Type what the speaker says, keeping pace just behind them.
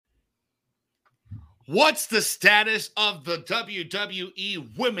What's the status of the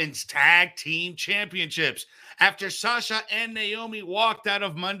WWE Women's Tag Team Championships? After Sasha and Naomi walked out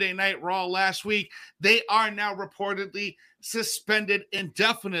of Monday Night Raw last week, they are now reportedly suspended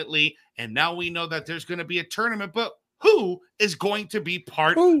indefinitely. And now we know that there's going to be a tournament, but who is going to be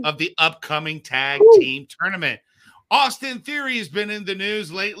part of the upcoming tag team tournament? Austin Theory has been in the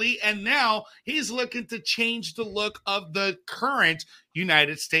news lately, and now he's looking to change the look of the current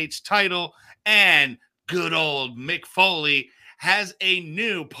United States title. And good old Mick Foley has a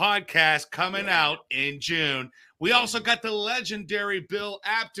new podcast coming out in June. We also got the legendary Bill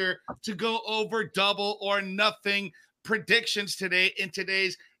Apter to go over Double or Nothing predictions today in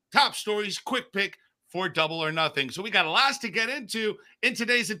today's Top Stories Quick Pick for Double or Nothing. So we got lots to get into in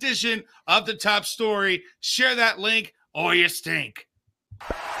today's edition of the Top Story. Share that link or you stink. Watch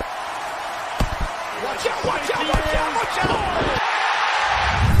out, watch out, watch out, watch out!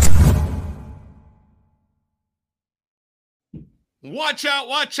 Watch out,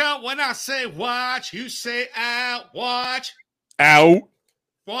 watch out. When I say watch, you say out. Watch. Out.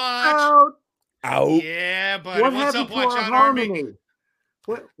 Watch. Out. Out. Yeah, buddy. What What's happened up, Watch to our Out harmony?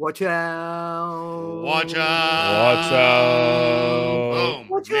 Army? Watch out. Watch out. Watch out. Boom.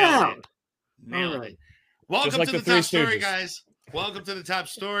 Watch Nailed out. it. Nailed All right. it. Welcome Just like to the the Three Top Story, Stooges. guys. Welcome to the Top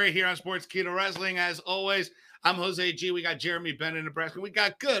Story here on Sports Keto Wrestling. As always, I'm Jose G. We got Jeremy Ben in Nebraska. We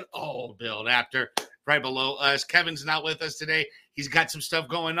got good old Bill Apter right below us. Kevin's not with us today. He's got some stuff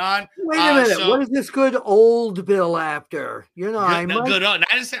going on. Wait a minute. What is this good old Bill Apter? You know, I might... good old.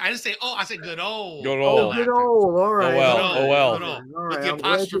 I didn't say. Oh, I said good old. Good Oh, old. good old. All right. well. all right, Oh, well. Good old. all With right, the I'm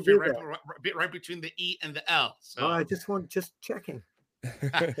glad you apostrophe did right between the E and the L. So. I just checking.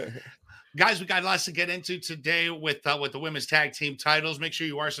 Guys, we got lots to get into today with the women's tag team titles. Make sure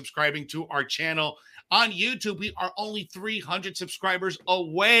you are subscribing to our channel on YouTube. We are only 300 subscribers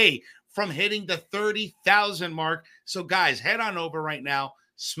away from hitting the 30,000 mark. So, guys, head on over right now,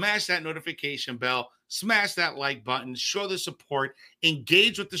 smash that notification bell, smash that like button, show the support,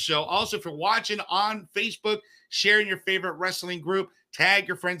 engage with the show. Also, if you're watching on Facebook, share in your favorite wrestling group. Tag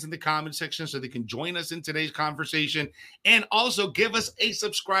your friends in the comment section so they can join us in today's conversation. And also give us a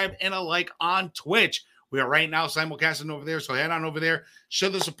subscribe and a like on Twitch. We are right now simulcasting over there, so head on over there. Show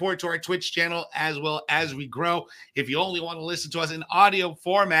the support to our Twitch channel as well as we grow. If you only want to listen to us in audio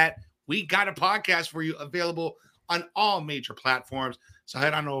format, we got a podcast for you available on all major platforms. So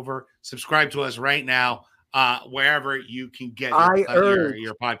head on over, subscribe to us right now, wherever you can get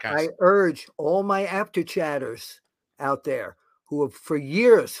your podcast. I urge all my Apter chatters out there who have for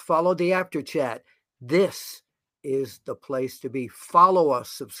years followed the Apter chat. This is the place to be. Follow us,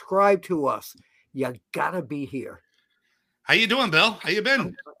 subscribe to us. You gotta be here. How you doing, Bill? How you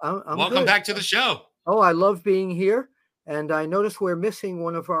been? I'm Welcome good. back to the show. Oh, I love being here, and I notice we're missing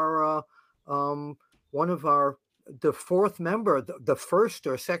one of our the fourth member, the first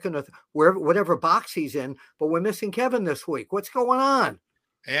or second or whatever box he's in. But we're missing Kevin this week. What's going on?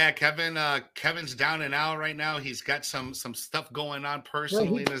 Yeah, Kevin's down and out right now. He's got some stuff going on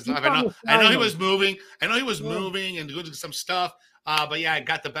personally in his life. I know he was moving. Moving and doing some stuff. But yeah, I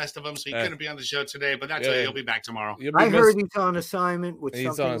got the best of him, so he couldn't be on the show today. But that's why he'll be back tomorrow. I heard he's on assignment with He's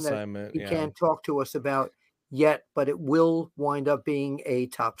something on assignment, that he can't talk to us about yet, but it will wind up being a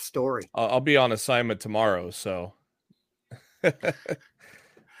top story. I'll be on assignment tomorrow, so.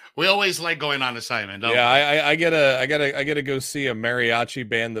 We always like going on assignment. Don't we? I gotta go see a mariachi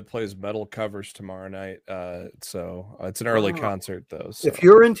band that plays metal covers tomorrow night. So it's an early concert though. So. If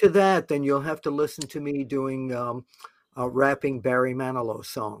you're into that, then you'll have to listen to me doing rapping Barry Manilow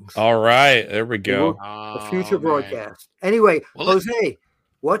songs. All right, there we go. A future broadcast. Anyway, Jose,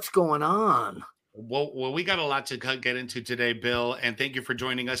 what's going on? Well, we got a lot to get into today, Bill, and thank you for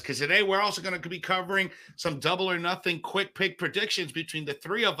joining us, because today we're also going to be covering some Double or Nothing quick pick predictions between the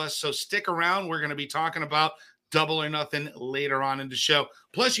three of us, so stick around. We're going to be talking about Double or Nothing later on in the show.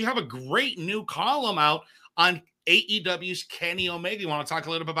 Plus, you have a great new column out on AEW's Kenny Omega. You want to talk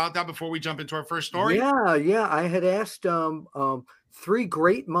a little bit about that before we jump into our first story? Yeah. I had asked three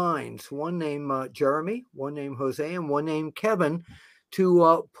great minds, one named Jeremy, one named Jose, and one named Kevin,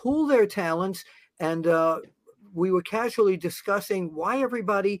 to pool their talents. And we were casually discussing why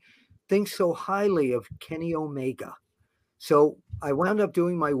everybody thinks so highly of Kenny Omega. So I wound up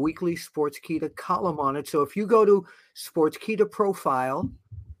doing my weekly Sportskeeda column on it. So if you go to Sportskeeda profile,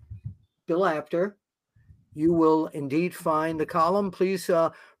 Bill Apter, you will indeed find the column. Please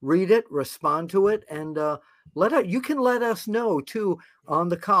read it, respond to it, and you can let us know too on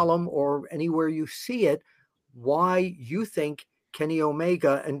the column or anywhere you see it why you think Kenny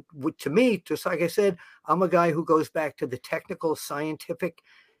Omega. And to me, just like I said, I'm a guy who goes back to the technical, scientific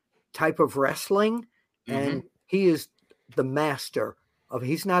type of wrestling. and he is the master of.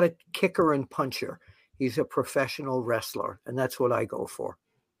 He's not a kicker and puncher. He's a professional wrestler, and that's what I go for.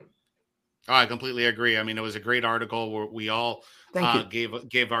 Oh, I completely agree. I mean, it was a great article where we all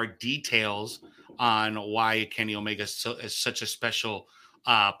gave our details on why Kenny Omega is such a special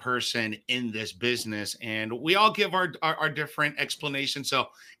person in this business, and we all give our different explanations. So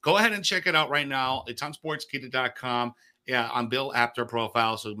go ahead and check it out right now. It's on sportskeeda.com, on Bill Apter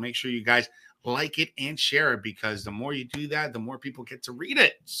profile. So make sure you guys like it and share it, because the more you do that, the more people get to read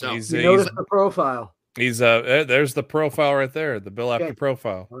it. So you notice the profile. He's there's the profile right there, the Bill Apter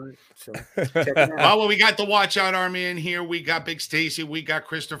profile. All right, so check it out. Well, we got the Watch Out Army in here. We got Big Stacy, we got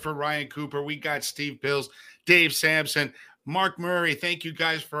Christopher, Ryan Cooper, we got Steve Bills, Dave Sampson, Mark Murray. Thank you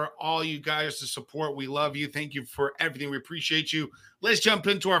guys for all you guys to support. We love you. Thank you for everything. We appreciate you. Let's jump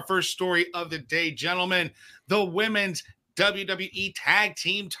into our first story of the day, gentlemen. The women's WWE tag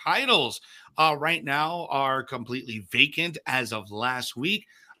team titles right now are completely vacant as of last week.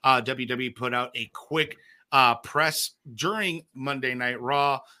 WWE put out a quick press during Monday Night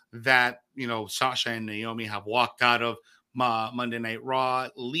Raw that, Sasha and Naomi have walked out of Monday Night Raw,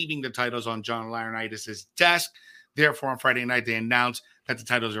 leaving the titles on John Laurinaitis' desk. Therefore, on Friday night, they announced that the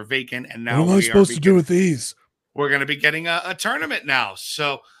titles are vacant. And now what am I supposed to do with these? We're going to be getting a tournament now.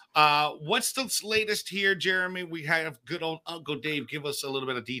 So what's the latest here, Jeremy? We have good old Uncle Dave give us a little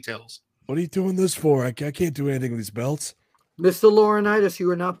bit of details. What are you doing this for? I can't do anything with these belts. Mr. Laurinaitis, you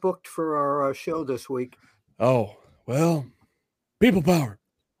were not booked for our show this week. Oh, well, people power.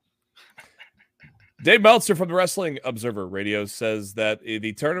 Dave Meltzer from the Wrestling Observer Radio says that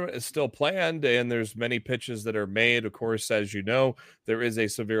the tournament is still planned and there's many pitches that are made. Of course, as you know, there is a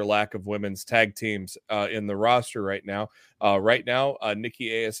severe lack of women's tag teams in the roster right now.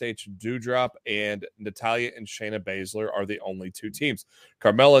 Nikki ASH Doudrop and Natalya and Shayna Baszler are the only two teams.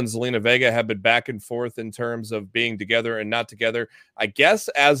 Carmella and Zelina Vega have been back and forth in terms of being together and not together. I guess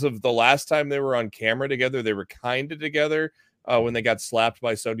as of the last time they were on camera together, they were kind of together when they got slapped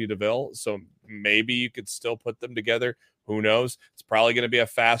by Sonya Deville. So maybe you could still put them together. Who knows? It's probably going to be a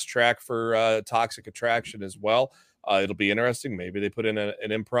fast track for Toxic Attraction as well. It'll be interesting. Maybe they put in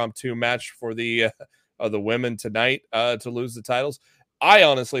an impromptu match for the women tonight to lose the titles. I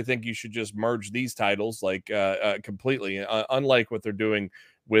honestly think you should just merge these titles completely. Unlike what they're doing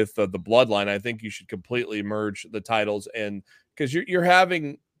with the Bloodline, I think you should completely merge the titles, and because you're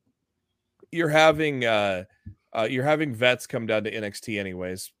having vets come down to NXT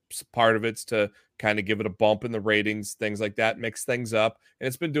anyways. Part of it's to kind of give it a bump in the ratings, things like that, mix things up, and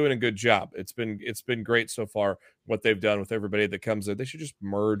it's been doing a good job. It's been great so far what they've done with everybody that comes in. They should just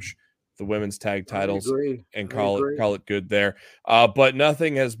merge the women's tag titles and call it good there. But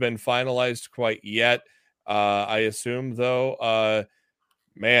nothing has been finalized quite yet. I assume though,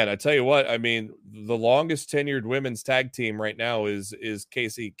 man, I tell you what, I mean, the longest tenured women's tag team right now is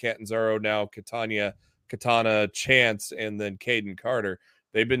Casey Catanzaro, now Katana Chance, and then Caden Carter.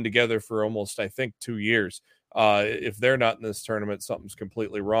 They've been together for almost, I think, 2 years. If they're not in this tournament, something's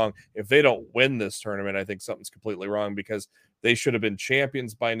completely wrong. If they don't win this tournament, I think something's completely wrong, because they should have been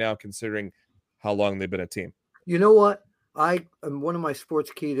champions by now, considering how long they've been a team. You know what? I am one of my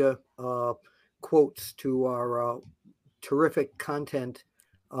Sportskeeda quotes to our terrific content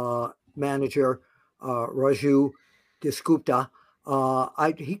manager, Raju Disgupta.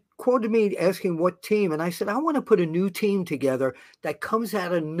 He quoted me asking what team, and I said, I want to put a new team together that comes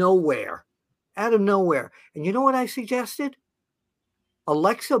out of nowhere. And you know what I suggested?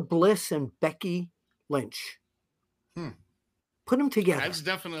 Alexa Bliss and Becky Lynch. Put them together. That's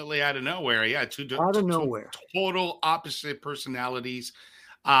definitely out of nowhere. Yeah, two total opposite personalities.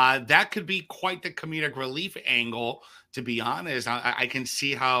 That could be quite the comedic relief angle, to be honest. I can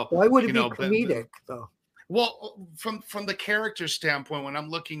see how. Why would it be comedic, though? Well, from the character standpoint, when I'm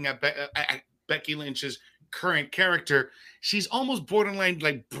looking at Becky Lynch's current character, she's almost borderline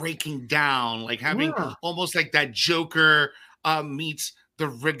like breaking down, like having almost like that Joker meets the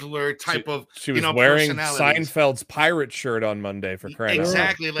Riddler type of. She was wearing Seinfeld's pirate shirt on Monday, for crying out loud.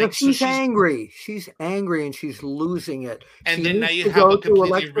 Exactly. Like, but she's angry. She's angry and she's losing it. And then now you have a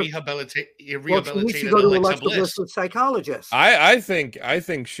completely rehabilitated Alexa Bliss with psychologists. I think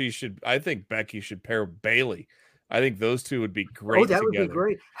Becky should pair Bailey. I think those two would be great. Oh, that together. would be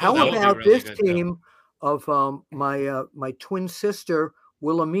great. How about this team of my twin sister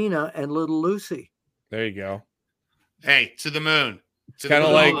Wilhelmina and Little Lucy? There you go. Hey, to the moon. It's kind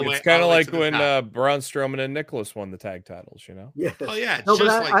of like when Braun Strowman and Nicholas won the tag titles, you know? Yes. Oh yeah. No, but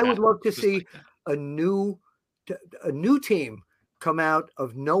I would love to see a new team come out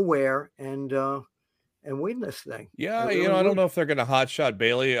of nowhere and and win this thing. Yeah, Really I don't would. know if they're going to hotshot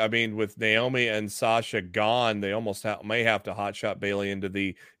Bailey. I mean, with Naomi and Sasha gone, they almost may have to hotshot Bailey into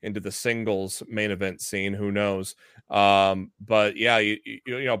the singles main event scene. Who knows? But yeah,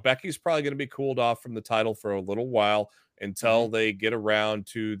 Becky's probably going to be cooled off from the title for a little while until they get around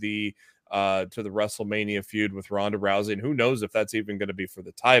to the WrestleMania feud with Ronda Rousey, and who knows if that's even going to be for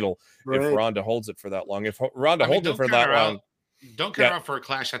the title if Right. Ronda holds it for that long. If Ronda holds it for that long. Don't count her out for a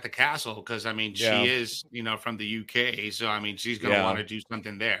Clash at the Castle because she Yeah. is from the UK, so she's gonna want to do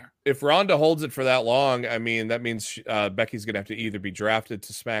something there. If Ronda holds it for that long, that means Becky's gonna have to either be drafted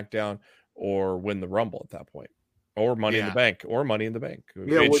to SmackDown or win the Rumble at that point, or Money in the Bank,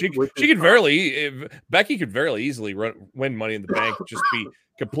 Yeah, Becky could very easily win Money in the Bank, just be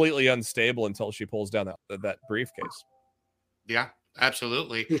completely unstable until she pulls down that briefcase. Yeah,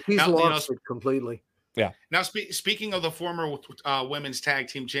 absolutely. She's lost it completely. Yeah. Now, speaking of the former women's tag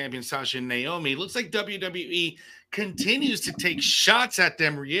team champion Sasha and Naomi, looks like WWE continues to take shots at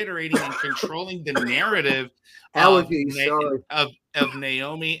them, reiterating and controlling the narrative of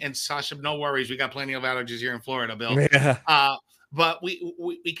Naomi and Sasha. No worries, we got plenty of allergies here in Florida, Bill. Yeah. But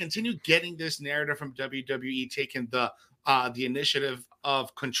we continue getting this narrative from WWE, taking the initiative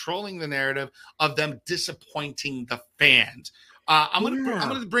of controlling the narrative of them disappointing the fans. I'm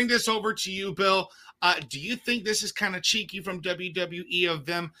gonna bring this over to you, Bill. Do you think this is kind of cheeky from WWE of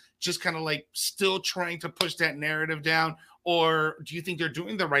them just kind of like still trying to push that narrative down? Or do you think they're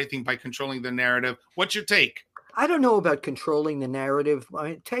doing the right thing by controlling the narrative? What's your take? I don't know about controlling the narrative.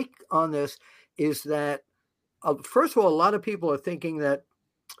 My take on this is that, first of all, a lot of people are thinking that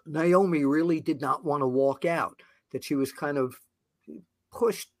Naomi really did not want to walk out, that she was kind of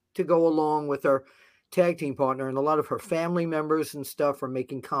pushed to go along with her tag team partner. And a lot of her family members and stuff are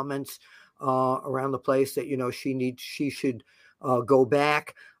making comments around the place that she should go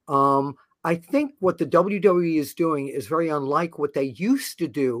back. I think what the WWE is doing is very unlike what they used to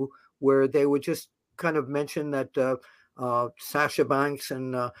do, where they would just kind of mention that Sasha Banks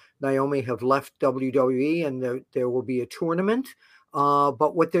and Naomi have left WWE and there will be a tournament.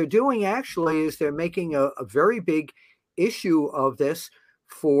 But what they're doing actually is they're making a very big issue of this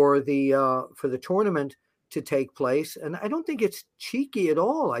for the tournament to take place. And I don't think it's cheeky at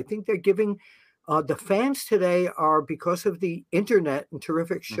all. I think they're giving the fans today are, because of the internet and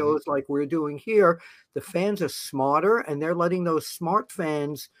terrific shows like we're doing here, the fans are smarter, and they're letting those smart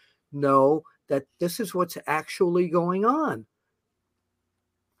fans know that this is what's actually going on.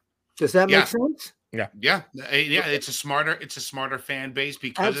 Does that make sense? Yeah. It's a smarter fan base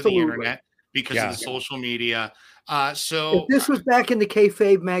because of the internet, because of the social media. So if this was back in the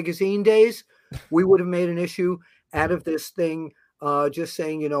kayfabe magazine days, we would have made an issue out of this thing, just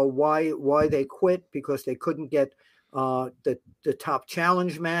saying, why they quit, because they couldn't get the top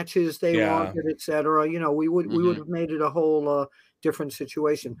challenge matches they wanted, etc. We would have made it a whole different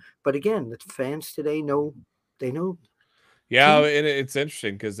situation. But again, the fans today know. Yeah, and it's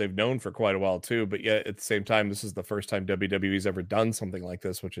interesting because they've known for quite a while too, but yet at the same time, this is the first time WWE's ever done something like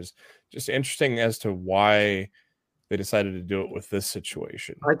this, which is just interesting as to why they decided to do it with this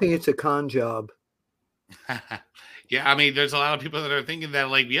situation. I think it's a con job. Yeah, there's a lot of people that are thinking that.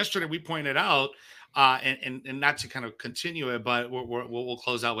 Like yesterday, we pointed out, and not to kind of continue it, but we'll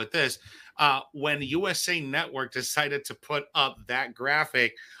close out with this. When USA Network decided to put up that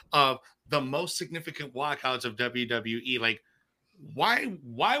graphic of the most significant walkouts of WWE, like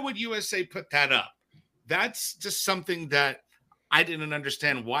why would USA put that up? That's just something that I didn't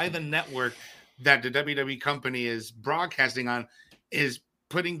understand. Why the network that the WWE company is broadcasting on is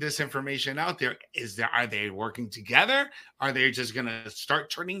putting this information out there. Are they working together? Are they just going to start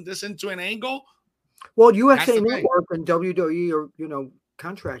turning this into an angle? Well, USA Network and WWE are,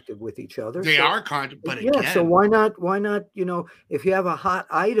 contracted with each other. They are contracted, but again, so why not, if you have a hot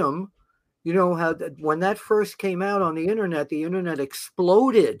item, how when that first came out on the internet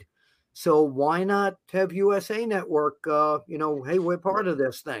exploded. So why not have USA Network, hey, we're part of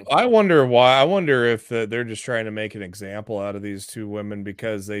this thing. I wonder why. I wonder if they're just trying to make an example out of these two women,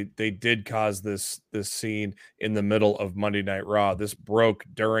 because they did cause this scene in the middle of Monday Night Raw. This broke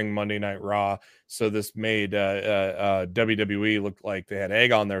during Monday Night Raw. So this made WWE look like they had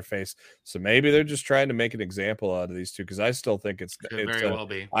egg on their face. So maybe they're just trying to make an example out of these two, because I still think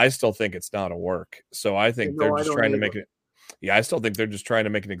I still think it's not a work. So I think they're just trying to make it. Yeah, I still think they're just trying to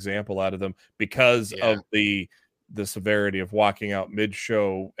make an example out of them because of the severity of walking out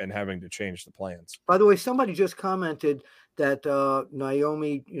mid-show and having to change the plans. By the way, somebody just commented that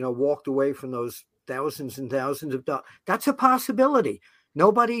Naomi, walked away from those thousands and thousands of dollars. That's a possibility.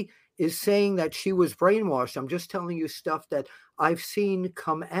 Nobody is saying that she was brainwashed. I'm just telling you stuff that I've seen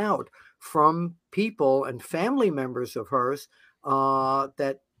come out from people and family members of hers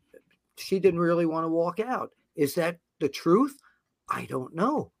that she didn't really want to walk out. Is that the truth? I don't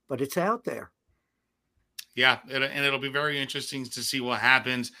know, but it's out there. Yeah, and it'll be very interesting to see what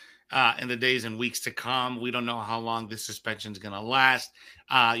happens in the days and weeks to come. We don't know how long this suspension is going to last.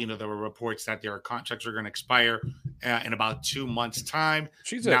 There were reports that their contracts are going to expire in about 2 months' time.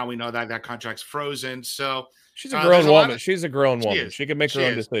 Now we know that that contract's frozen. So she's a grown woman. She's a grown woman. She can make her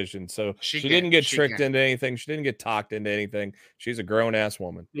own decisions. So she didn't get tricked into anything. She didn't get talked into anything. She's a grown ass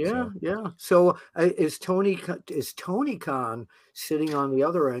woman. Yeah, yeah. So is Tony Khan sitting on the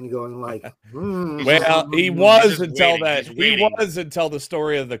other end going like, well, he was until that. He was until the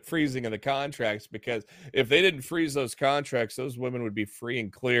story of the freezing of the contracts, because if they didn't freeze those contracts, those women would be free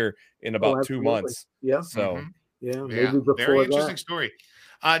and clear in about 2 months. Yeah. So maybe before very interesting story.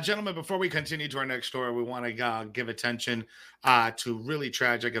 Gentlemen, before we continue to our next story, we want to give attention to really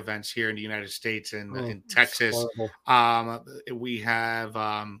tragic events here in the United States and in Texas. We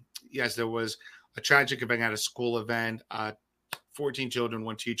have, yes, there was a tragic event at a school event. 14 children,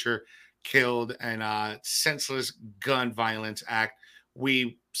 1 teacher killed, and senseless gun violence act.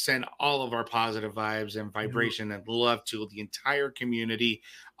 We send all of our positive vibes and vibration and love to the entire community.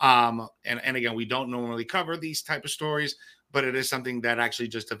 And again, we don't normally cover these type of stories, but it is something that actually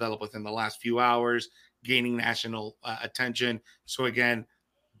just developed within the last few hours, gaining national attention. So again,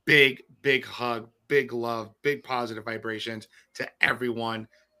 big hug, big love, big positive vibrations to everyone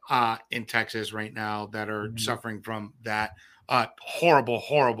in Texas right now that are suffering from that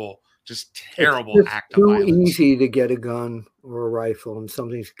horrible, just terrible act of violence. It's too easy to get a gun or a rifle, and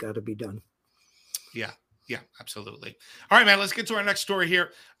something's got to be done. Yeah, absolutely. All right, man, let's get to our next story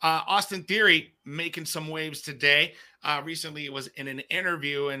here. Austin Theory making some waves today. Recently, it was in an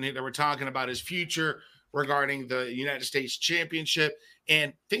interview, and they were talking about his future regarding the United States Championship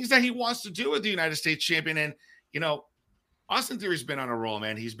and things that he wants to do with the United States Champion. And, Austin Theory's been on a roll,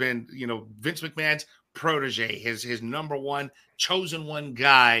 man. He's been, Vince McMahon's protege, his number one chosen one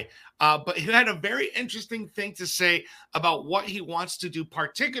guy. But he had a very interesting thing to say about what he wants to do,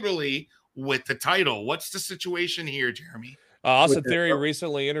 particularly with the title. What's the situation here, Jeremy? Austin Theory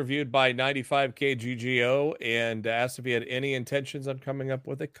recently interviewed by 95K GGO and asked if he had any intentions on coming up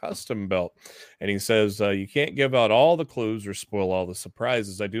with a custom belt. And he says, you can't give out all the clues or spoil all the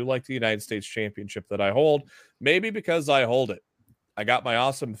surprises. I do like the United States Championship that I hold, maybe because I hold it. I got my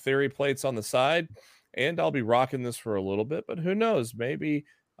awesome Theory plates on the side, and I'll be rocking this for a little bit, but who knows? Maybe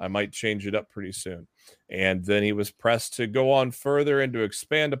I might change it up pretty soon. And then he was pressed to go on further and to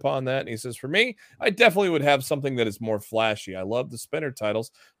expand upon that. And he says, for me, I definitely would have something that is more flashy. I love the spinner titles.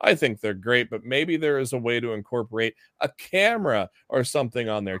 I think they're great, but maybe there is a way to incorporate a camera or something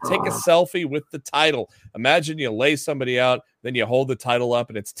on there. Take a selfie with the title. Imagine you lay somebody out, then you hold the title up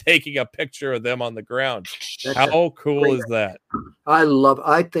and it's taking a picture of them on the ground. How cool is that?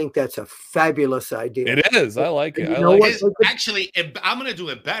 I think that's a fabulous idea. It is. I like it. Actually, I'm going to do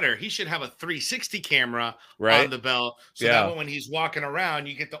it better. He should have a 360 camera on the belt, so that when he's walking around,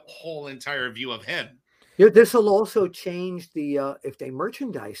 you get the whole entire view of him. Yeah, this will also change the if they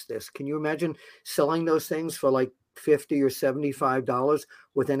merchandise this. Can you imagine selling those things for like $50 or $75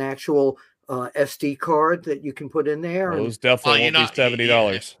 with an actual SD card that you can put in there? Those definitely won't be $70.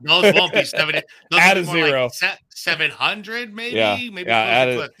 Yeah. Those won't be 70. Those add a zero. Like 700 maybe. Maybe add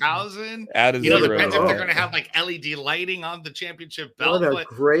to 1,000. Add a zero. Depends if they're going to have like LED lighting on the championship belt. What a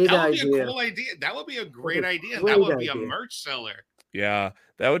great idea! That would be a cool idea. That would be a great idea. And that would be a merch seller. Yeah,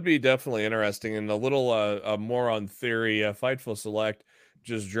 that would be definitely interesting. And a little more on Theory. Fightful Select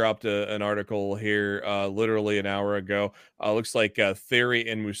just dropped an article here literally an hour ago. Looks like Theory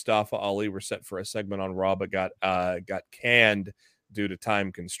and Mustafa Ali were set for a segment on Raw, but got canned due to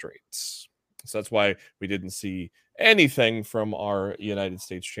time constraints. So that's why we didn't see anything from our United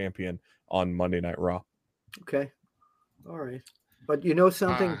States champion on Monday Night Raw. Okay. All right. But you know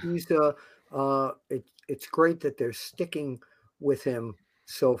something? He's it's great that they're sticking with him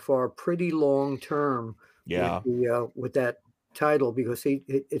so far pretty long term. Yeah. With that title, because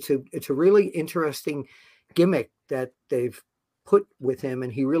it's a really interesting gimmick that they've put with him,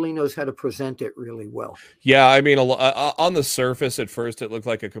 and he really knows how to present it really well. Yeah, I mean, on the surface at first it looked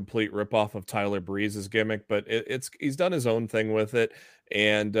like a complete ripoff of Tyler Breeze's gimmick, but he's done his own thing with it,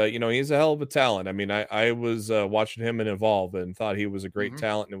 and he's a hell of a talent. I mean, I was watching him in Evolve and thought he was a great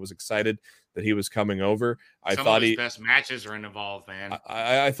talent, and was excited that he was coming over. Some of his best matches are in Evolve, man.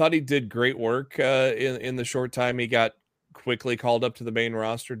 I thought he did great work in the short time he got quickly called up to the main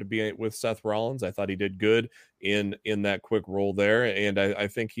roster to be with Seth Rollins. I thought he did good in that quick role there, and I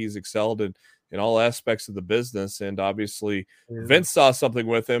think he's excelled in all aspects of the business. And obviously Yeah. Vince saw something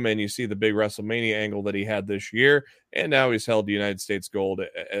with him, and you see the big WrestleMania angle that he had this year, and now he's held the United States gold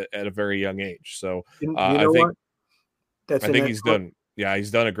at a very young age. So You I know think what? That's I an think he's excellent. done. Yeah,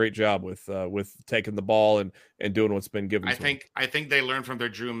 he's done a great job with taking the ball and doing what's been given to him. I think they learned from their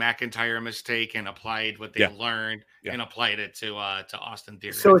Drew McIntyre mistake and applied what they learned and applied it to Austin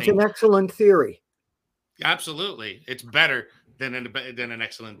Theory. So it's an excellent theory. Absolutely, it's better than an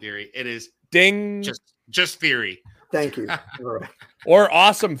excellent theory. It is Ding. Just theory. Thank you. All right. Or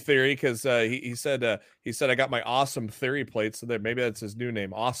awesome theory, because he said I got my awesome theory plate, so that maybe that's his new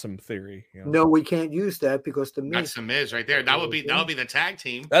name, Awesome Theory. You know? No, we can't use that because the Miz. That's the Miz right there. That would be the tag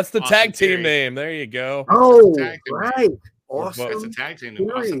team. That's the Awesome tag team Theory. name. There you go. Oh, right. Awesome. It's a tag team name.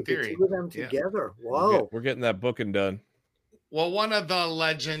 Awesome Theory. The two of them together. Wow. We're getting that booking done. Well, one of the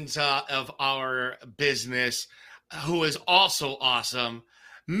legends of our business, who is also awesome,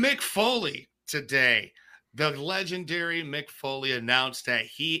 Mick Foley today. The legendary Mick Foley announced that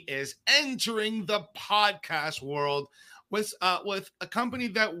he is entering the podcast world with a company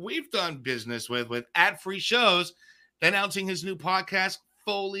that we've done business with ad-free shows, announcing his new podcast,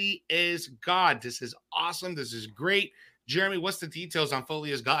 Foley is God. This is awesome. This is great. Jeremy, what's the details on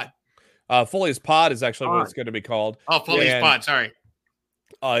Foley is God? Foley's Pod is actually what it's going to be called. Oh, Foley's Pod. Sorry.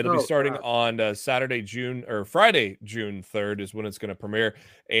 It'll be starting on Friday, June 3rd is when it's going to premiere.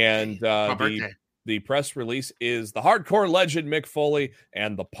 And the press release is the hardcore legend Mick Foley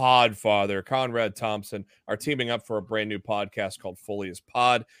and the Podfather Conrad Thompson are teaming up for a brand new podcast called Foley is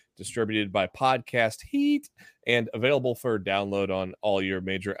Pod, distributed by Podcast Heat and available for download on all your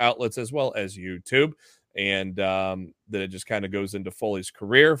major outlets as well as YouTube. And then it just kind of goes into Foley's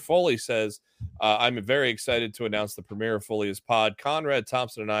career. Foley says, I'm very excited to announce the premiere of Foley is Pod. Conrad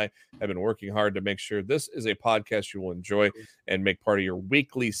Thompson and I have been working hard to make sure this is a podcast you will enjoy and make part of your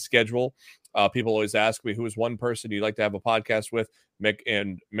weekly schedule. People always ask me, who is one person you'd like to have a podcast with?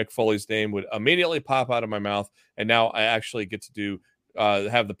 Mick Foley's name would immediately pop out of my mouth. And now I actually get to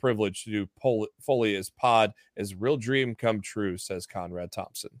have the privilege to do Foley is Pod as a real dream come true, says Conrad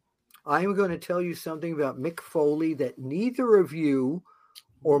Thompson. I am going to tell you something about Mick Foley that neither of you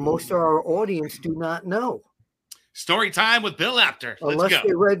or most of our audience do not know. Story time with Bill Apter. Unless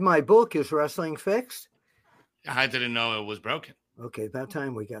they read my book, Is Wrestling Fixed? I didn't know it was broken. Okay, about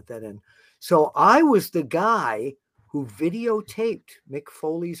time we got that in. So I was the guy who videotaped Mick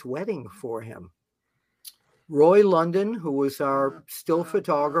Foley's wedding for him. Roy London, who was our still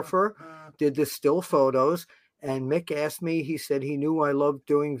photographer, did the still photos. And Mick asked me, he said he knew I loved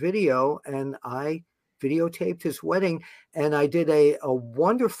doing video, and I videotaped his wedding. And I did a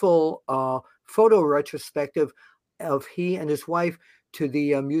wonderful photo retrospective of he and his wife to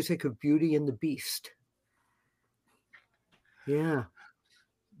the music of Beauty and the Beast. Yeah.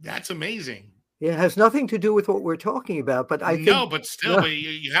 That's amazing. It has nothing to do with what we're talking about, but I think... No, but still, but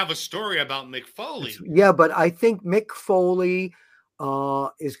you have a story about Mick Foley. Yeah, but I think Mick Foley...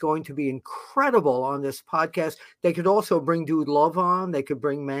 is going to be incredible on this podcast. They could also bring Dude Love on. They could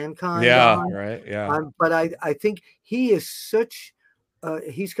bring Mankind on. Right. Yeah. But I think he is such,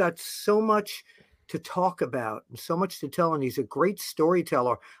 he's got so much to talk about and so much to tell. And he's a great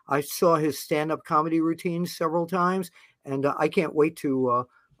storyteller. I saw his stand-up comedy routine several times, and I can't wait to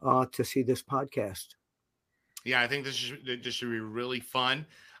see this podcast. Yeah, I think this should be really fun.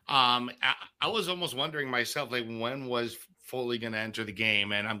 I was almost wondering myself, like, when was Foley going to enter the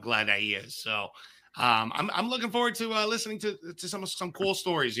game, and I'm glad that he is. So I'm looking forward to listening to some cool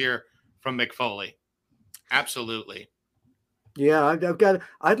stories here from Mick Foley. Absolutely. Yeah,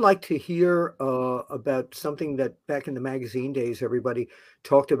 I'd like to hear about something that back in the magazine days everybody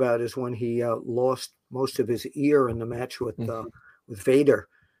talked about, is when he lost most of his ear in the match with Vader.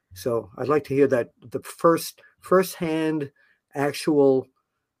 So I'd like to hear that, the first-hand actual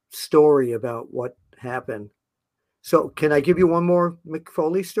story about what happened. So can I give you one more Mick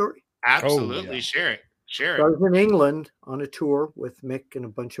Foley story? Absolutely. Oh, yeah. Share it. I was in England on a tour with Mick and a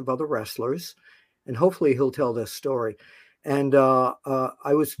bunch of other wrestlers, and hopefully he'll tell this story. And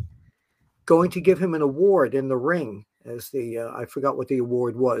I was going to give him an award in the ring, as I forgot what the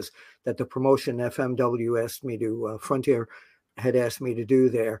award was, that the promotion FMW asked me to, Frontier had asked me to do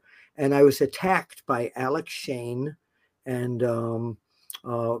there. And I was attacked by Alex Shane and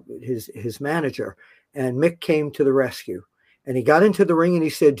his manager. And Mick came to the rescue, and he got into the ring and he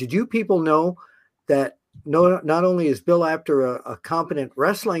said, "Did you people know that not only is Bill Apter a competent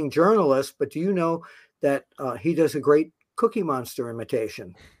wrestling journalist, but do you know that he does a great Cookie Monster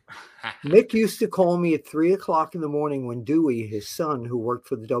imitation?" Mick used to call me at 3:00 in the morning when Dewey, his son, who worked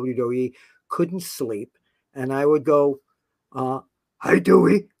for the WWE, couldn't sleep. And I would go, "Hi,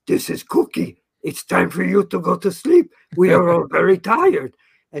 Dewey, this is Cookie." it's time for you to go to sleep. We are all very tired.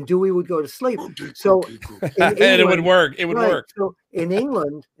 And Dewey would go to sleep. So and it would work. It would work. So in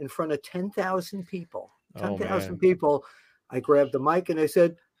England, in front of 10,000 people, 10,000 people, I grabbed the mic and I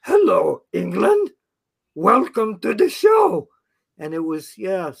said, "Hello, England. Welcome to the show." And it was,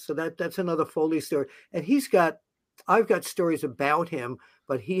 so that's another Foley story. And I've got stories about him,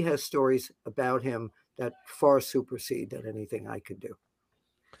 but he has stories about him that far supersede that anything I could do.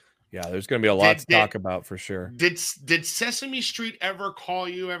 Yeah, there's going to be a lot to talk about for sure. Did Sesame Street ever call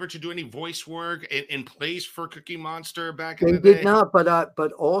you to do any voice work in place for Cookie Monster back in the day? They did not,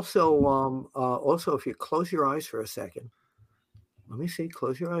 but also if you close your eyes for a second. Let me see.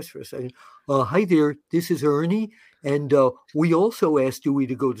 Close your eyes for a second. Hi there. This is Ernie, and we also asked Dewey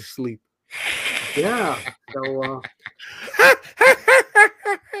to go to sleep. Yeah. So.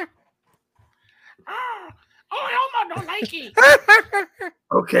 Elmo don't like it.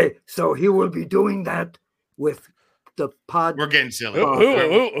 Okay, so he will be doing that with the pod. We're getting silly.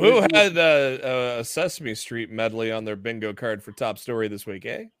 Who had a Sesame Street medley on their bingo card for top story this week,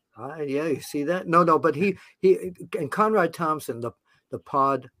 eh? Yeah, you see that? No, but he and Conrad Thompson, the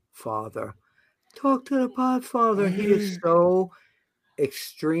pod father. Talk to the pod father. He is so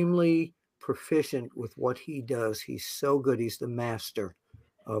extremely proficient with what he does. He's so good. He's the master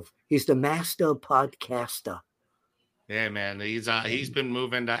of podcaster. Yeah, man. He's been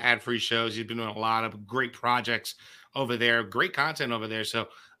moving to ad-free shows. He's been doing a lot of great projects over there, great content over there. So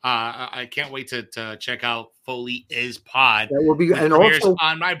I can't wait to check out Foley is Pod. That will be, and also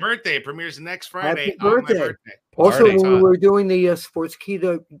on my birthday. It premieres next Friday. Happy birthday. On my birthday. Also, when we were doing the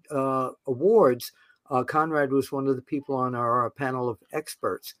Sportskeeda Awards, Conrad was one of the people on our panel of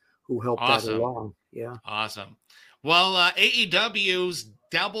experts who helped that along. Yeah. Awesome. Well, AEW's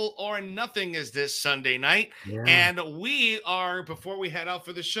Double or Nothing is this Sunday night. Yeah. And we are, before we head out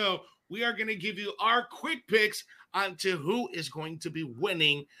for the show, we are going to give you our quick picks onto who is going to be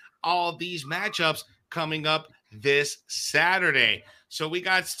winning all these matchups coming up this Saturday. So we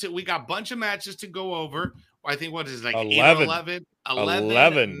got a bunch of matches to go over. I think what is it, like 11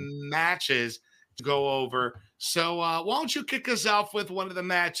 matches to go over. So why don't you kick us off with one of the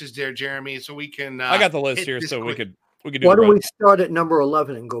matches there, Jeremy, so we can I got the list here, so we could do. Why don't we start at number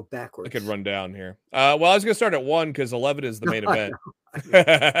 11 and go backwards? I could run down here. Well, I was going to start at 1 because 11 is the main event.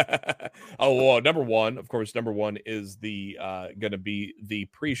 Number 1, of course. Number 1 is the going to be the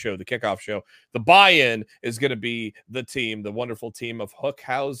pre-show, the kickoff show. The buy-in is going to be the wonderful team of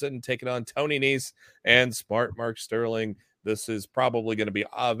Hookhausen taking on Tony Nese and Smart Mark Sterling. This is probably going to be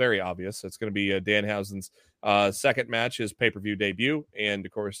very obvious. It's going to be Danhausen's second match, his pay-per-view debut, and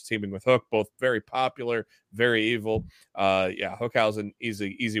of course teaming with Hook, both very popular, very evil. Hookhausen,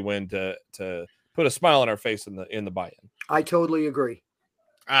 easy win to put a smile on our face in the buy-in. I totally agree.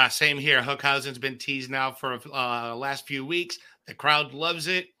 Same here. Hookhausen's been teased now for last few weeks. The crowd loves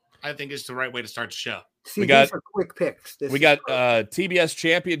it. I think it's the right way to start the show. See, these are quick picks. We got TBS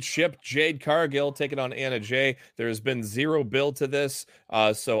Championship, Jade Cargill taking on Anna Jay. There has been zero build to this,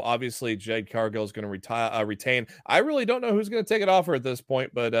 so obviously Jade Cargill is going to retain. I really don't know who's going to take it off her at this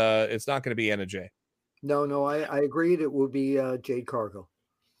point, but it's not going to be Anna Jay. No, I agreed. It will be Jade Cargill.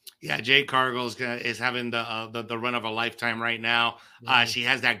 Yeah, Jade Cargill is having the run of a lifetime right now. She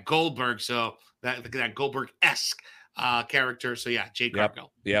has that Goldberg, so that Goldberg-esque character. So yeah, Jade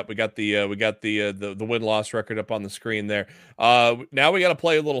Cargill. Yeah, we got the win-loss record up on the screen there. Now we got to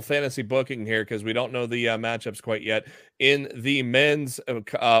play a little fantasy booking here because we don't know the matchups quite yet. In the men's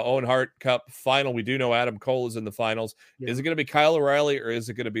Owen Hart Cup final, we do know Adam Cole is in the finals. Yeah. Is it going to be Kyle O'Reilly or is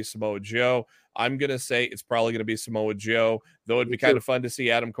it going to be Samoa Joe? I'm going to say it's probably going to be Samoa Joe, though it'd be kind of fun to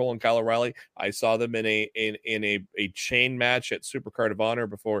see Adam Cole and Kyle O'Reilly. I saw them in a chain match at Supercard of Honor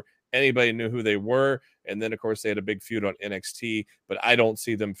before anybody knew who they were. And then, of course, they had a big feud on NXT, but I don't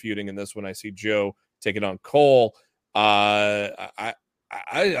see them feuding in this one. I see Joe taking on Cole. I'm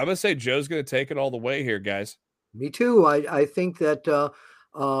going to say Joe's going to take it all the way here, guys. Me too. I think that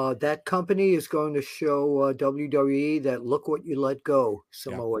that company is going to show WWE that look what you let go,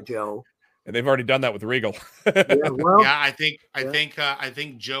 Samoa Joe. And they've already done that with Regal. I think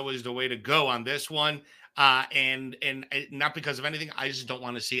Joe is the way to go on this one. And not because of anything, I just don't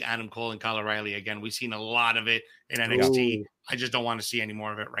want to see Adam Cole and Kyle O'Reilly again. We've seen a lot of it in NXT. I just don't want to see any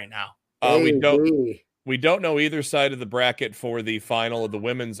more of it right now. We don't know either side of the bracket for the final of the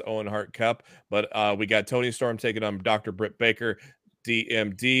women's Owen Hart Cup, but we got Toni Storm taking on Dr. Britt Baker,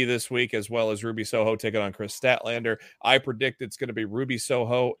 DMD this week, as well as Ruby Soho taking on Chris Statlander. I predict it's going to be Ruby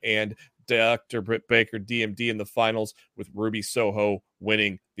Soho and Dr. Britt Baker, DMD in the finals, with Ruby Soho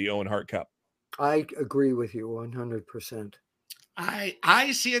winning the Owen Hart Cup. I agree with you 100%.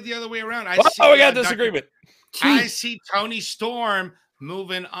 I see it the other way around. We got disagreement. I see Tony Storm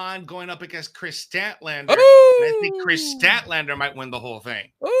moving on, going up against Chris Statlander. And I think Chris Statlander might win the whole thing.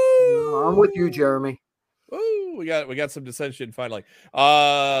 I'm with you, Jeremy. Ooh, we got some dissension finally.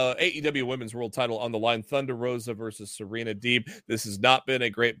 AEW Women's World Title on the line. Thunder Rosa versus Serena Deeb. This has not been a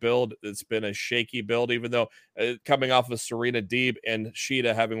great build. It's been a shaky build, even though coming off of Serena Deeb and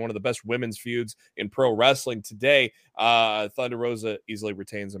Shida having one of the best women's feuds in pro wrestling today, Thunder Rosa easily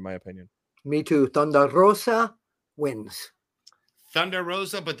retains, in my opinion. Me too. Thunder Rosa wins. Thunder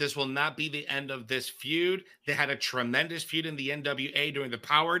Rosa, but this will not be the end of this feud. They had a tremendous feud in the NWA during the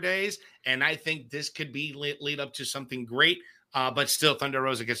Power Days, and I think this could be lead up to something great. But still, Thunder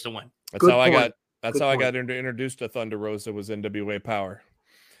Rosa gets the win. That's how I got introduced to Thunder Rosa, was NWA Power.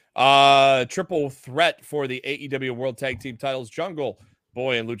 Triple threat for the AEW World Tag Team titles. Jungle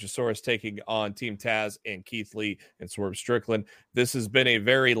Boy and Luchasaurus taking on Team Taz and Keith Lee and Swerve Strickland. This has been a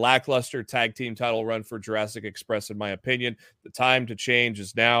very lackluster tag team title run for Jurassic Express, in my opinion. The time to change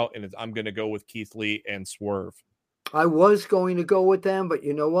is now, and I'm going to go with Keith Lee and Swerve. I was going to go with them, but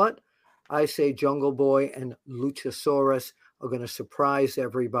you know what? I say Jungle Boy and Luchasaurus are going to surprise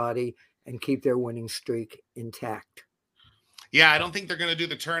everybody and keep their winning streak intact. Yeah, I don't think they're going to do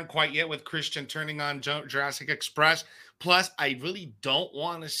the turn quite yet with Christian turning on Jurassic Express. Plus, I really don't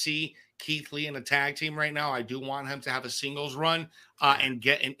want to see Keith Lee in a tag team right now. I do want him to have a singles run and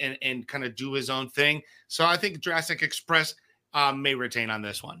get and kind of do his own thing. So I think Jurassic Express may retain on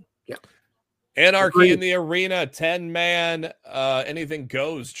this one. Yeah. Anarchy in the Arena, 10-man, anything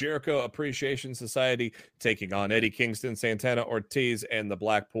goes. Jericho Appreciation Society taking on Eddie Kingston, Santana Ortiz, and the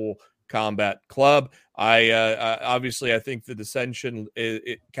Blackpool Combat Club. Obviously, I think the dissension,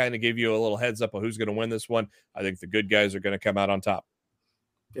 it kind of gave you a little heads up of who's going to win this one. I think the good guys are going to come out on top.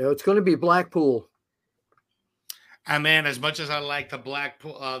 Yeah, it's going to be Blackpool. Man, as much as I like the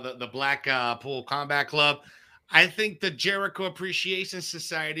Blackpool, the Blackpool Combat Club, I think the Jericho Appreciation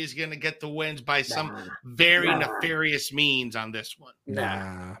Society is going to get the wins by some very nefarious means on this one.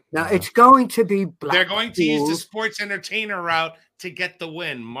 Now it's going to be Blackpool. They're going to use the sports entertainer route to get the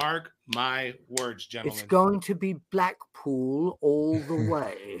win. Mark my words, gentlemen. It's going to be Blackpool all the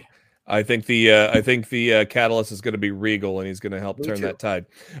way. I think the catalyst is going to be Regal, and he's going to help turn that tide.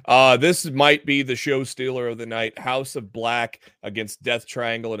 This might be the show stealer of the night. House of Black against Death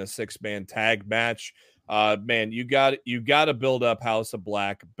Triangle in a 6-man tag match. Man, you got to build up House of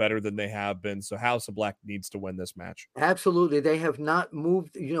Black better than they have been. So House of Black needs to win this match. Absolutely. They have not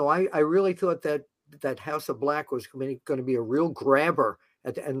moved. You know, I really thought that House of Black was going to be a real grabber.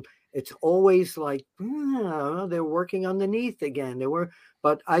 And it's always like, they're working underneath again.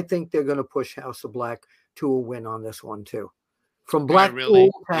 But I think they're going to push House of Black to a win on this one too. From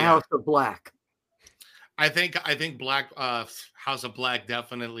Blackpool to House of Black. I think House of Black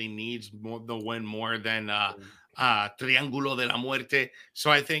definitely needs the win more than Triángulo de la Muerte. So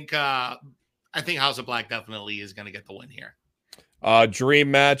I think House of Black definitely is going to get the win here.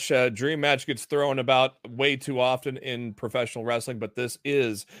 Dream match gets thrown about way too often in professional wrestling, but this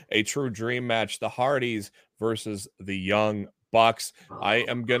is a true dream match. The Hardys versus the Young Bucks. I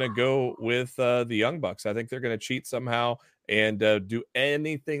am going to go with the Young Bucks. I think they're going to cheat somehow and do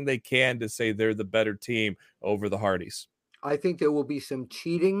anything they can to say they're the better team over the Hardys. I think there will be some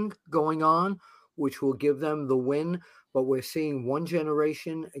cheating going on, which will give them the win. But we're seeing one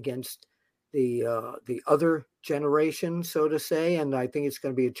generation against the other generation, so to say. And I think it's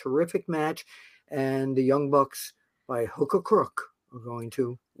going to be a terrific match. And the Young Bucks, by hook or crook, are going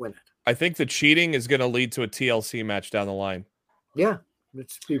to win it. I think the cheating is going to lead to a TLC match down the line. Yeah.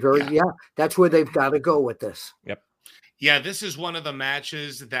 That's where they've got to go with this. Yep. Yeah, this is one of the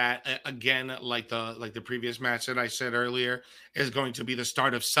matches that, again, like the previous match that I said earlier, is going to be the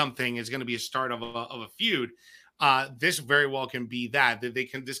start of something. It's going to be a start of a feud. This very well can be that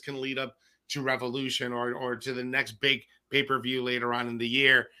this can lead up to Revolution or to the next big pay-per-view later on in the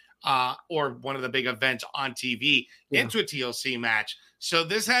year, or one of the big events on TV into a TLC match. So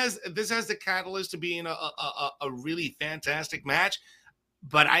this has the catalyst to being a really fantastic match.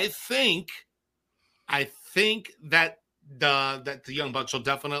 But I think that the Young Bucks will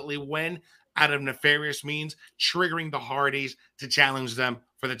definitely win out of nefarious means, triggering the Hardys to challenge them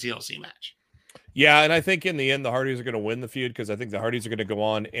for the TLC match. Yeah, and I think in the end, the Hardys are going to win the feud because I think the Hardys are going to go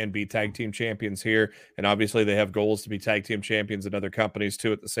on and be tag team champions here. And obviously they have goals to be tag team champions in other companies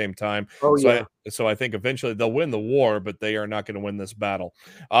too at the same time. So I think eventually they'll win the war, but they are not going to win this battle.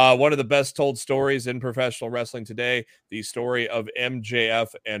 One of the best told stories in professional wrestling today, the story of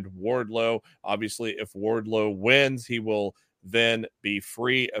MJF and Wardlow. Obviously, if Wardlow wins, he will then be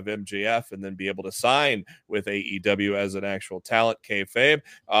free of MJF and then be able to sign with AEW as an actual talent, kayfabe.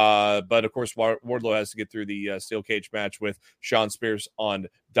 But of course, Wardlow has to get through the steel cage match with Sean Spears on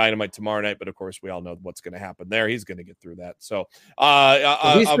Dynamite tomorrow night. But of course, we all know what's going to happen there. He's going to get through that. So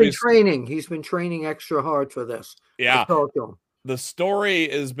he's been training. He's been training extra hard for this. Yeah. The story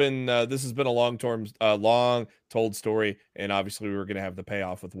has been this has been a long told story, and obviously we were going to have the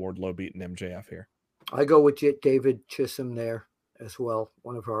payoff with Wardlow beating MJF here. I go with David Chisholm there as well,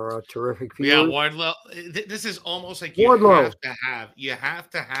 one of our terrific viewers. Yeah, Wardlow. This is almost like you have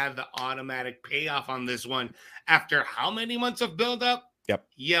to have the automatic payoff on this one after how many months of build-up? Yep.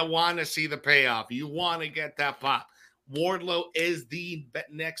 You want to see the payoff. You want to get that pop. Wardlow is the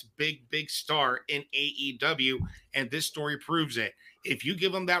next big star in AEW, and this story proves it. If you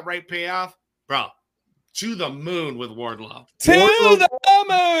give him that right payoff, bro, to the moon with Wardlow. To the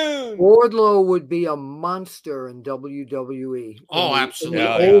moon! Wardlow would be a monster in WWE. Oh,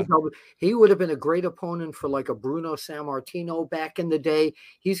 absolutely. He would have been a great opponent for like a Bruno Sammartino back in the day.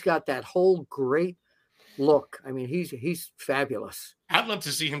 He's got that whole great look. I mean, he's fabulous. I'd love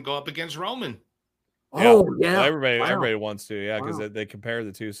to see him go up against Roman. Oh, yeah. Well, everybody wants to, because they compare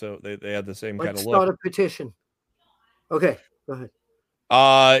the two, so they have the same kind of look. Let's start a petition. Okay, go ahead.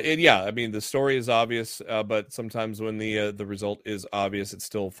 I mean, the story is obvious, but sometimes when the result is obvious, it's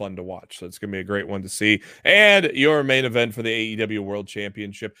still fun to watch. So it's going to be a great one to see. And your main event for the AEW World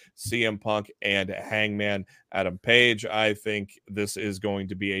Championship, CM Punk and Hangman Adam Page. I think this is going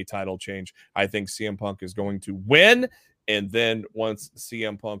to be a title change. I think CM Punk is going to win. And then once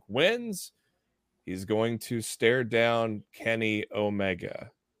CM Punk wins, he's going to stare down Kenny Omega.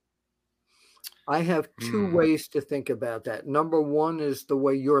 I have two ways to think about that. Number one is the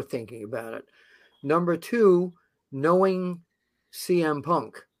way you're thinking about it. Number two, knowing CM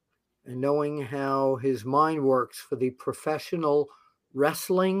Punk and knowing how his mind works for the professional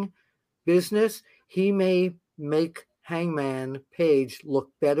wrestling business, he may make Hangman Page look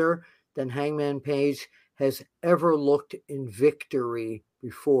better than Hangman Page has ever looked in victory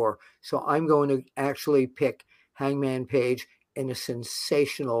before. So I'm going to actually pick Hangman Page in a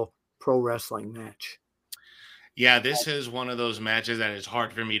sensational pro wrestling match. Yeah, this is one of those matches that is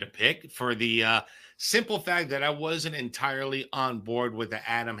hard for me to pick for the simple fact that I wasn't entirely on board with the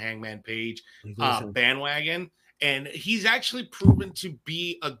Adam Hangman Page bandwagon. And he's actually proven to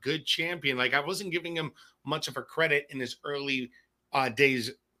be a good champion. Like, I wasn't giving him much of a credit in his early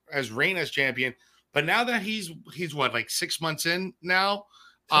days as reign as champion. But now that he's what, like 6 months in now?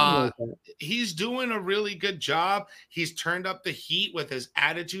 He's doing a really good job. He's turned up the heat with his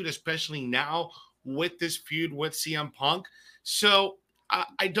attitude, especially now with this feud with CM Punk. So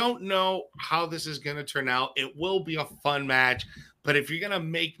I don't know how this is going to turn out. It will be a fun match, but if you're going to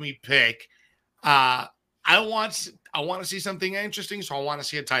make me pick, I want to see something interesting. So I want to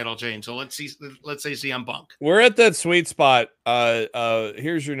see a title change. So let's say CM Punk. We're at that sweet spot.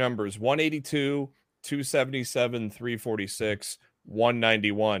 Here's your numbers: 182, 277, 346.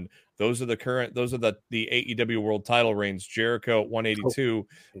 191. Those are the AEW World Title reigns. Jericho at 182.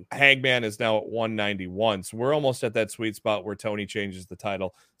 Hangman is now at 191. So we're almost at that sweet spot where Tony changes the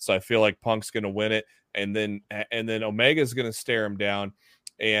title. So I feel like Punk's going to win it, and then Omega's going to stare him down,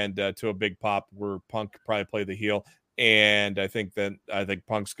 and to a big pop where Punk probably play the heel. And I think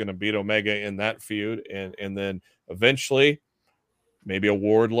Punk's going to beat Omega in that feud, and then eventually maybe a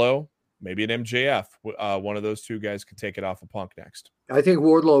Wardlow. Maybe an MJF. One of those two guys could take it off of Punk next. I think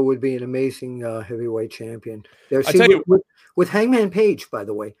Wardlow would be an amazing heavyweight champion. With Hangman Page, by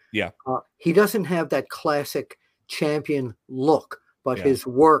the way, he doesn't have that classic champion look, but his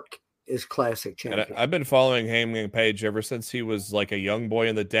work is classic champion. And I've been following Hangman Page ever since he was like a young boy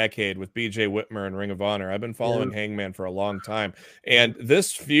in the decade with BJ Whitmer and Ring of Honor. I've been following Hangman for a long time. And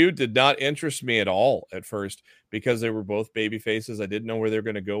this feud did not interest me at all at first because they were both baby faces. I didn't know where they were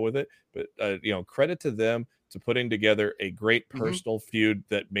going to go with it. But, credit to them to putting together a great personal feud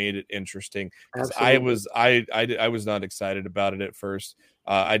that made it interesting. I was not excited about it at first.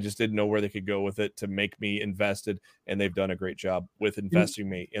 I just didn't know where they could go with it to make me invested, and they've done a great job with investing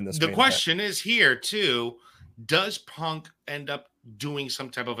me in this. The question is here too: does Punk end up doing some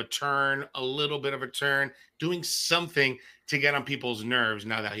type of a little bit of a turn, doing something to get on people's nerves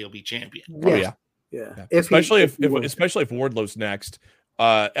now that he'll be champion? Yeah. Especially if Wardlow's next.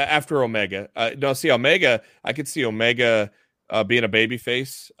 After Omega. Omega, I could see Omega being a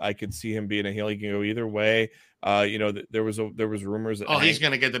babyface. I could see him being a heel. He can go either way. There was rumors that he's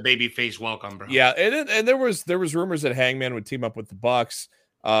going to get the babyface welcome, bro. Yeah, and there was rumors that Hangman would team up with the Bucks,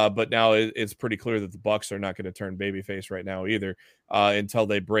 but now it's pretty clear that the Bucks are not going to turn babyface right now either until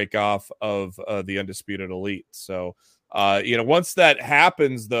they break off of the Undisputed Elite. So Once that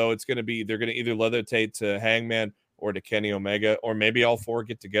happens, though, they're going to either levitate to Hangman or to Kenny Omega, or maybe all four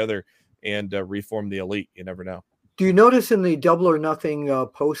get together and reform the Elite. You never know. Do you notice in the Double or Nothing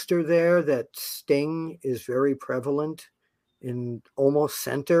poster there that Sting is very prevalent in almost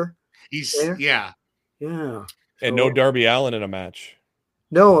center? Yeah. So, and no Darby Allin in a match.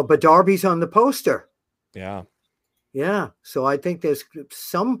 No, but Darby's on the poster. Yeah. So I think there's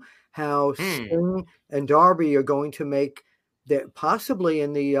somehow Sting and Darby are going to make that possibly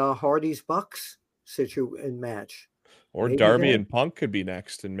in the Hardy's Bucks match. Or maybe Darby and Punk could be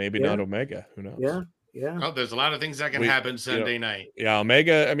next, and maybe not Omega. Who knows? Yeah. Oh, there's a lot of things that can happen Sunday night. Yeah,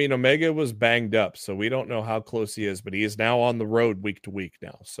 Omega was banged up, so we don't know how close he is, but he is now on the road week to week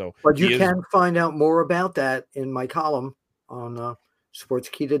now. So, but you can find out more about that in my column on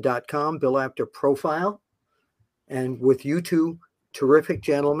sportskita.com, Bill Apter profile, and with you two terrific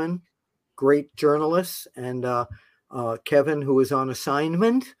gentlemen, great journalists, and Kevin, who is on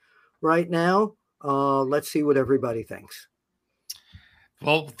assignment right now. Let's see what everybody thinks.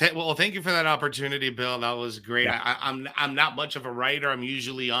 Well, thank you for that opportunity, Bill. That was great. Yeah. I'm not much of a writer. I'm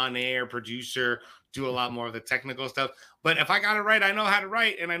usually on air, producer, do a lot more of the technical stuff. But if I got to write, I know how to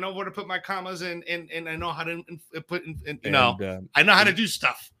write, and I know where to put my commas, and I know how to put in, I know how to do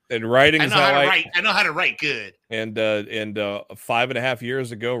stuff. And writing is how write. I know how to write good. And 5.5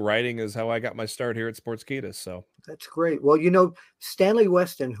 years ago, writing is how I got my start here at Sportskeeda. So that's great. Well, Stanley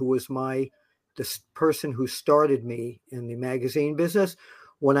Weston, who was the person who started me in the magazine business,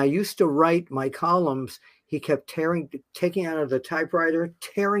 when I used to write my columns, he kept taking out of the typewriter,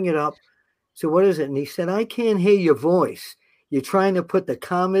 tearing it up. So what is it? And he said, I can't hear your voice. You're trying to put the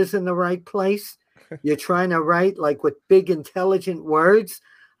commas in the right place. You're trying to write like with big, intelligent words.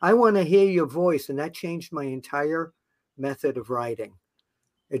 I want to hear your voice. And that changed my entire method of writing.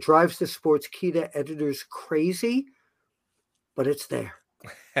 It drives the Sportskita editors crazy, but it's there.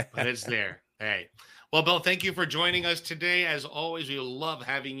 But it's there. Hey, well, Bill, thank you for joining us today. As always, we love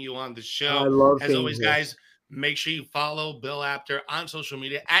having you on the show. I love As always, here. guys, make sure you follow Bill Apter on social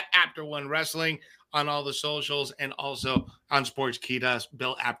media at Apter1 Wrestling on all the socials, and also on Sportskita's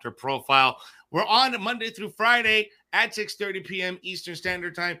Bill Apter profile. We're on Monday through Friday at 6:30 p.m. Eastern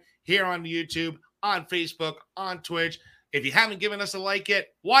Standard Time here on YouTube, on Facebook, on Twitch. If you haven't given us a like yet,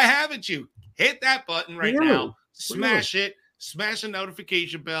 why haven't you? Hit that button right now. Smash it. Smash the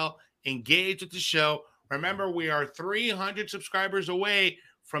notification bell. Engage with the show. Remember, we are 300 subscribers away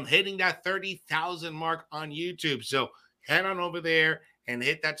from hitting that 30,000 mark on YouTube. So head on over there and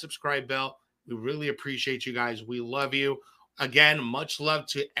hit that subscribe bell. We really appreciate you guys. We love you. Again, much love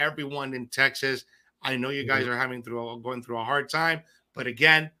to everyone in Texas. I know you guys are going through a hard time, but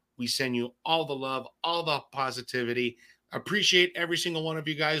again, we send you all the love, all the positivity. Appreciate every single one of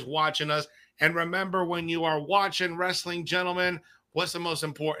you guys watching us. And remember, when you are watching wrestling, gentlemen, what's the most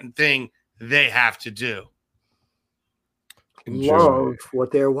important thing they have to do? Love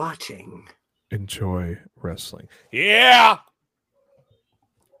what they're watching. Enjoy wrestling. Yeah.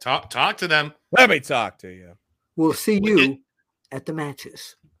 Talk to them. Let me talk to you. We'll see you at the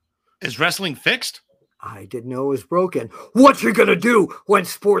matches. Is wrestling fixed? I didn't know it was broken. What you gonna do when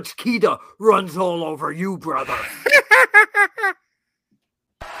Sportskita runs all over you, brother?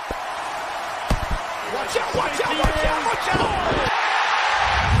 Watch out, watch out, watch out, watch out!